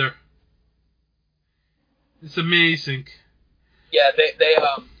so, neither. It's amazing. Yeah,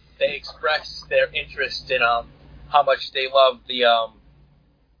 they express their interest in how much they love the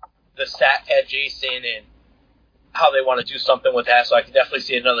Sat Head Jason and how they want to do something with that. So I can definitely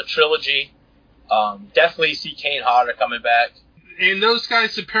see another trilogy. Definitely see Kane Hodder coming back. And those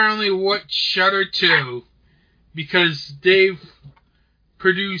guys apparently watch Shudder too, because they've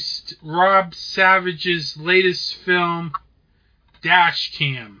produced Rob Savage's latest film,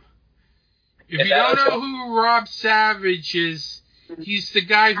 Dashcam. If you don't know who Rob Savage is, he's the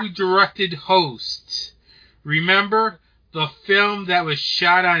guy who directed Host. Remember the film that was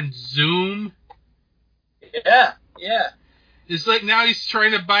shot on Zoom? Yeah. It's like now he's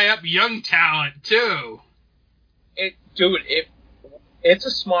trying to buy up young talent too. It's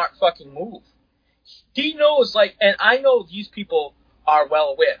a smart fucking move. He knows, and I know these people are well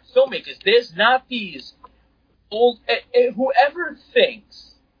aware. Filmmakers, there's not these old... whoever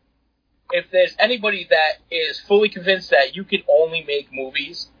thinks, if there's anybody that is fully convinced that you can only make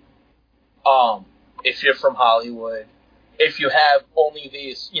movies, if you're from Hollywood, if you have only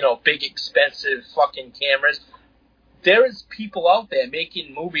these, big expensive fucking cameras, there's people out there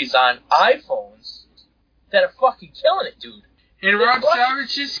making movies on iPhones that are fucking killing it, dude. And Rob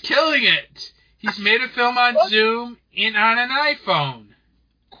Savage is killing it. He's made a film on Zoom and on an iPhone.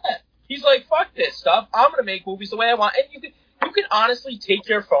 He's like, fuck this stuff. I'm gonna make movies the way I want. And you can honestly take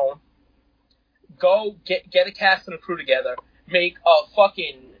your phone, go get a cast and a crew together, make a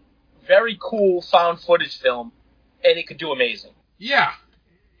fucking very cool found footage film, and it could do amazing. Yeah,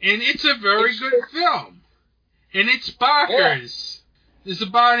 and it's a very good film. And it's bonkers. Yeah. It's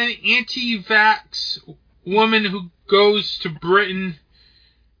about an anti-vax woman who goes to Britain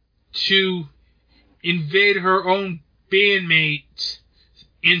to invade her own bandmate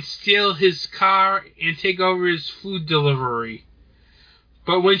and steal his car and take over his food delivery.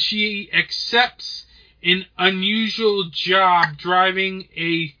 But when she accepts an unusual job driving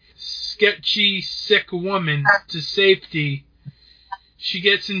a sketchy, sick woman to safety, she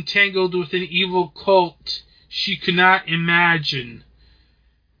gets entangled with an evil cult she could not imagine.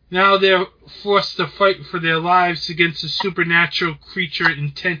 Now they're forced to fight for their lives against a supernatural creature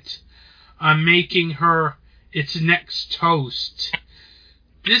intent on making her its next host.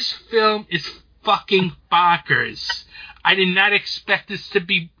 This film is fucking bonkers. I did not expect this to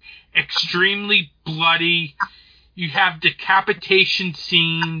be extremely bloody. You have decapitation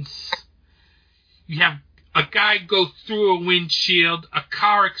scenes. You have a guy go through a windshield, a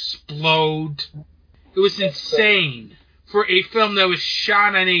car explode. It was insane for a film that was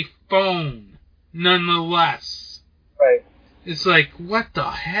shot on a phone, nonetheless. Right. It's like, what the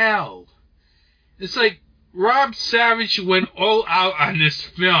hell? It's like Rob Savage went all out on this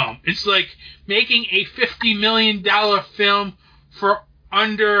film. It's like making a $50 million film for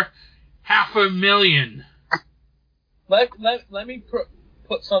under $500,000. Let me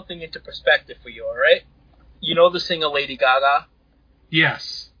put something into perspective for you, alright? You know the singer Lady Gaga?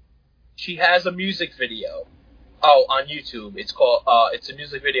 Yes. She has a music video. Oh, on YouTube. It's called, it's a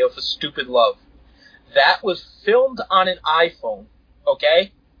music video for Stupid Love. That was filmed on an iPhone,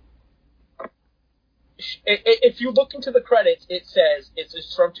 okay? If you look into the credits, it says,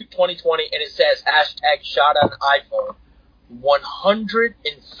 it's from 2020, and it says, #shot on iPhone.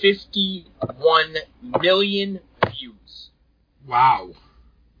 151 million views. Wow.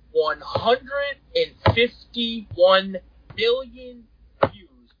 151 million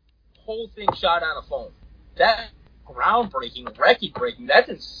views. Whole thing shot on a phone. That's groundbreaking, record-breaking. That's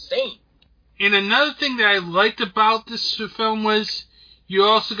insane. And another thing that I liked about this film was you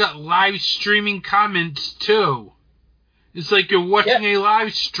also got live streaming comments, too. It's like you're watching a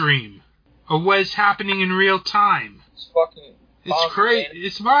live stream of what is happening in real time. It's fucking... It's crazy.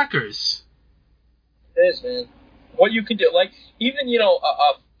 It's bonkers. It is, man. What you can do, even,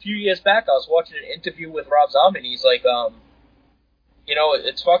 a few years back, I was watching an interview with Rob Zombie, and he's like,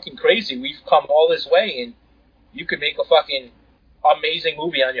 it's fucking crazy. We've come all this way, and you could make a fucking amazing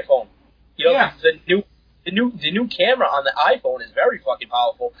movie on your phone. The new camera on the iPhone is very fucking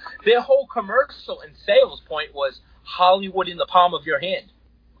powerful. Their whole commercial and sales point was Hollywood in the palm of your hand.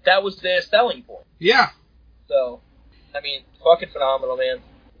 That was their selling point. Yeah. So, I mean, fucking phenomenal, man.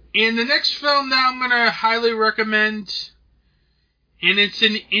 And the next film that I'm going to highly recommend, and it's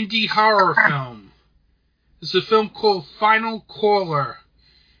an indie horror film. It's a film called Final Caller.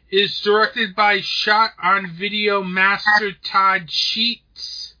 It is directed by shot-on-video master Todd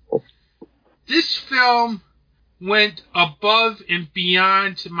Sheets. This film went above and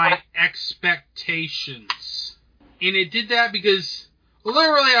beyond my expectations. And it did that because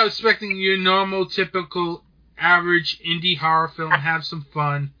literally I was expecting your normal, typical, average indie horror film, have some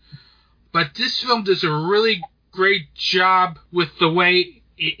fun. But this film does a really great job with the way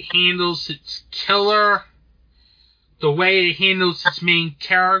it handles its killer, the way it handles its main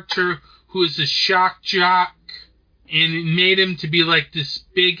character, who is a shock jock, and it made him to be like this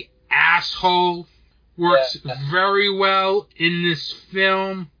big asshole. works very well in this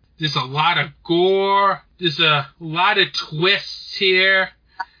film. There's a lot of gore. There's a lot of twists here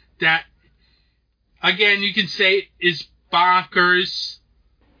that, again, you can say is bonkers.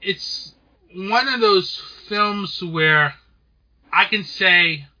 It's one of those films where I can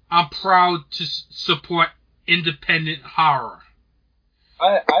say I'm proud to support independent horror.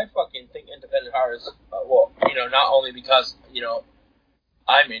 I fucking think independent horror is, not only because,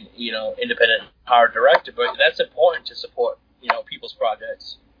 I'm an, independent horror director, but that's important to support, people's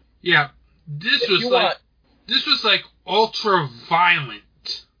projects. Yeah, this was like ultra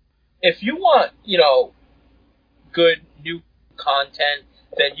violent. If you want, good new content,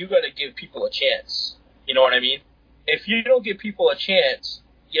 then you got to give people a chance. You know what I mean? If you don't give people a chance,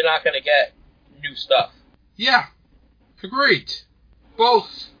 you're not going to get new stuff. Yeah, agreed.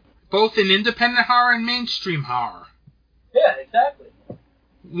 Both in independent horror and mainstream horror. Yeah, exactly.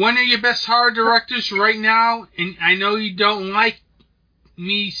 One of your best horror directors right now, and I know you don't like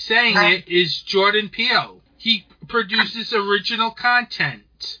me saying it, is Jordan Peele. He produces original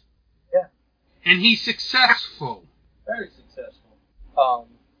content. Yeah. And he's successful. Very successful.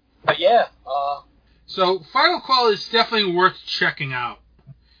 But yeah. So, Final Call is definitely worth checking out.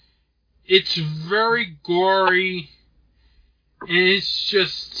 It's very gory, and it's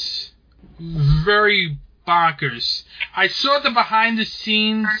just very bonkers. I saw the behind the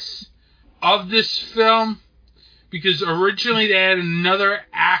scenes of this film because originally they had another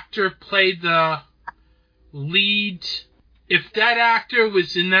actor play the lead. If that actor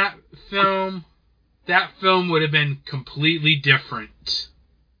was in that film would have been completely different.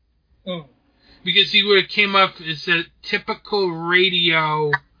 Because he would have came up as a typical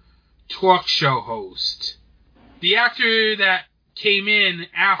radio talk show host. The actor that came in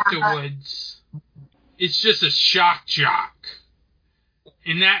afterwards is just a shock jock.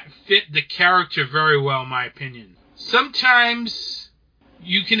 And that fit the character very well, in my opinion. Sometimes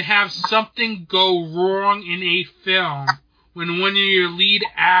you can have something go wrong in a film when one of your lead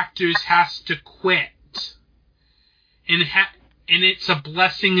actors has to quit. And it's a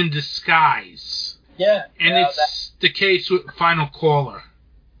blessing in disguise. Yeah. And it's the case with Final Caller.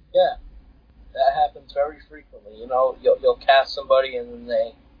 Yeah. That happens very frequently. You'll cast somebody and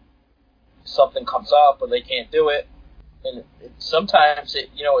then something comes up or they can't do it. And sometimes it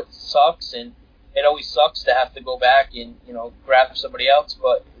sucks, and it always sucks to have to go back and, grab somebody else,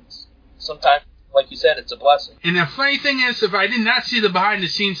 but it's sometimes, like you said, it's a blessing. And the funny thing is, if I did not see the behind the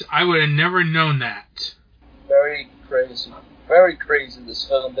scenes, I would have never known that. Very crazy. Very crazy, this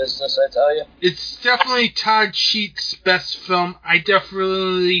film business, I tell you. It's definitely Todd Sheets' best film. I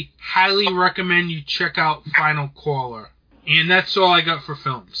definitely highly recommend you check out Final Caller. And that's all I got for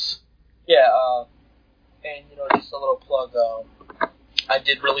films. Yeah, and, just a little plug, I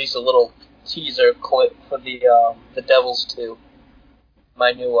did release a little teaser clip for the Devils 2,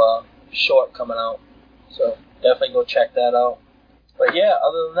 my new short coming out. So definitely go check that out. But yeah,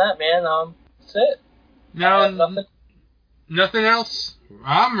 other than that, man, that's it. No, nothing else?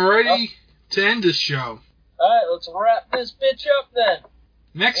 I'm ready to end this show. Alright, let's wrap this bitch up then.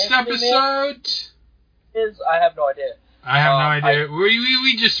 Next episode is, I have no idea. I have no idea.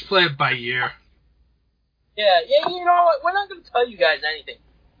 We just play it by ear. Yeah, you know what? We're not going to tell you guys anything.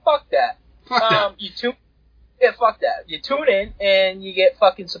 Fuck that. Fuck that. Fuck that. You tune in and you get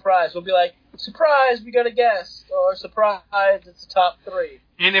fucking surprised. We'll be like, surprise, we got a guest. Or surprise, it's the top 3.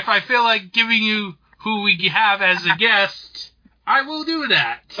 And if I feel like giving you who we have as a guest, I will do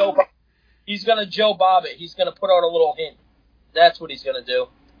that. He's going to Joe Bob it. He's going to put out a little hint. That's what he's going to do.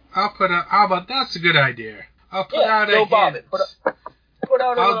 How about that's a good idea. I'll put out a Joe hint. Bob it. Put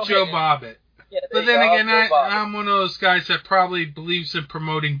out a I'll Joe Bob it. Yeah, but then again, I'm one of those guys that probably believes in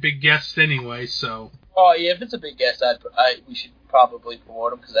promoting big guests anyway, so. Oh, yeah, if it's a big guest, we should probably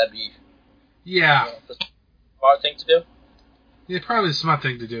promote him, because that'd be the smart thing to do. Yeah, probably the smart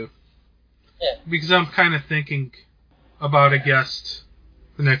thing to do. Yeah. Because I'm kind of thinking about a guest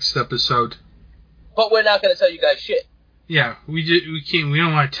for next episode. But we're not going to tell you guys shit. Yeah, we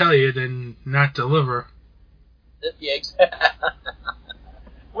don't want to tell you, then not deliver. Yeah, exactly.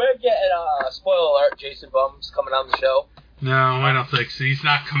 We're getting, spoiler alert, Jason Bum's coming on the show. No, I don't think so. He's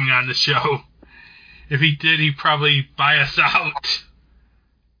not coming on the show. If he did, he'd probably buy us out.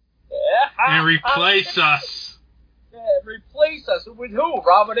 And replace us. Yeah, replace us. With who?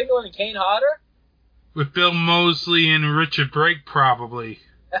 Robert Englund and Kane Hodder? With Bill Moseley and Richard Brake, probably.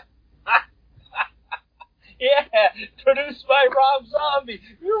 Yeah, produced by Rob Zombie.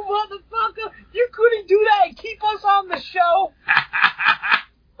 You motherfucker! You couldn't do that and keep us on the show!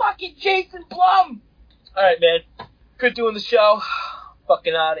 Fucking Jason Blum! Alright, man. Good doing the show.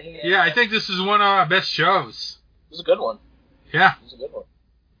 fucking out of here. Yeah, I think this is one of our best shows. It was a good one. Yeah. It was a good one.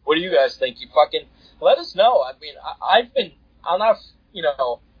 What do you guys think? You fucking let us know. I mean, I've been on our,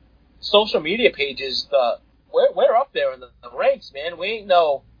 social media pages. We're up there in the ranks, man. We ain't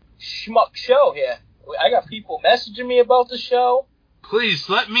no schmuck show here. I got people messaging me about the show. Please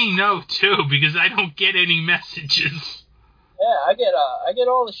let me know too, because I don't get any messages. Yeah, I get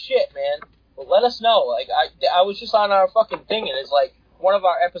all the shit, man. But let us know. Like I was just on our fucking thing, and it's like one of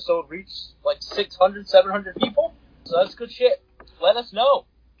our episodes reached like 600, 700 people. So that's good shit. Let us know.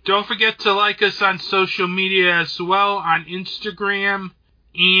 Don't forget to like us on social media as well, on Instagram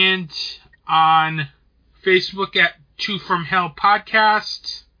and on Facebook at Two From Hell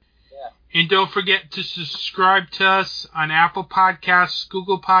Podcast. Yeah. And don't forget to subscribe to us on Apple Podcasts,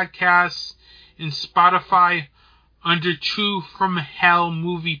 Google Podcasts, and Spotify under Two From Hell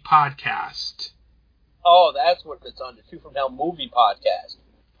Movie Podcast. Oh, that's what it's under, Two From Hell Movie Podcast.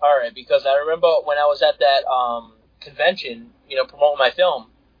 All right, because I remember when I was at that convention, promoting my film,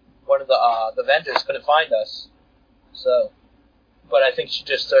 one of the vendors couldn't find us. So, but I think she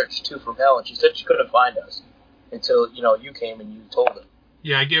just searched Two From Hell, and she said she couldn't find us until, you came and you told her.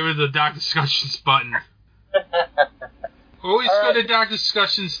 Yeah, I gave her the Dark Discussions button. Always go to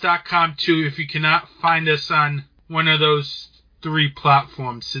darkdiscussions.com too if you cannot find us on one of those 3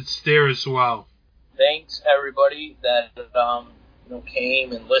 platforms. It's there as well. Thanks, everybody that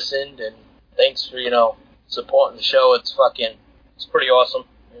came and listened, and thanks for, supporting the show. It's pretty awesome.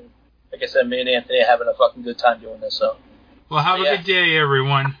 And like I said, me and Anthony are having a fucking good time doing this, so. Well, have a good day,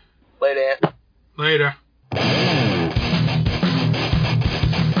 everyone. Later, Ant. Later.